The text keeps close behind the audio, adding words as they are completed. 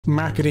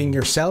Marketing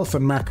yourself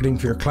and marketing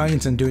for your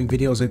clients and doing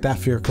videos like that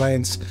for your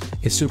clients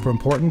is super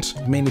important.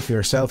 Mainly for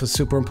yourself is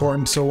super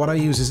important. So what I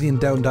use is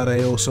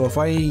indown.io. So if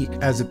I,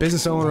 as a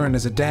business owner and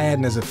as a dad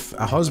and as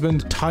a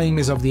husband, time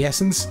is of the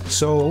essence.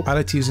 So I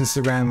like to use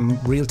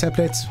Instagram reel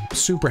templates,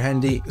 super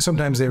handy.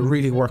 Sometimes they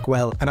really work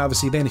well. And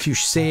obviously then if you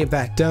save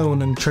that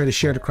down and try to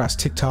share it across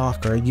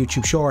TikTok or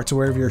YouTube Shorts or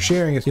wherever you're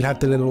sharing it, you'll have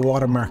the little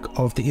watermark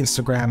of the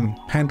Instagram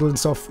handle and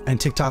stuff, and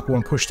TikTok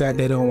won't push that.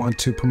 They don't want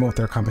to promote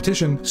their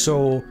competition.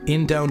 So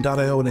indown.io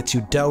lets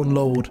you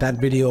download that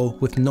video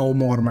with no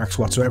watermarks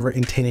whatsoever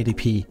in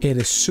 1080p. It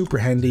is super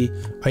handy.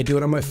 I do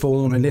it on my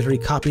phone. I literally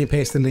copy and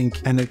paste the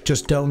link and it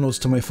just downloads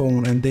to my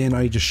phone, and then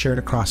I just share it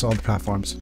across all the platforms.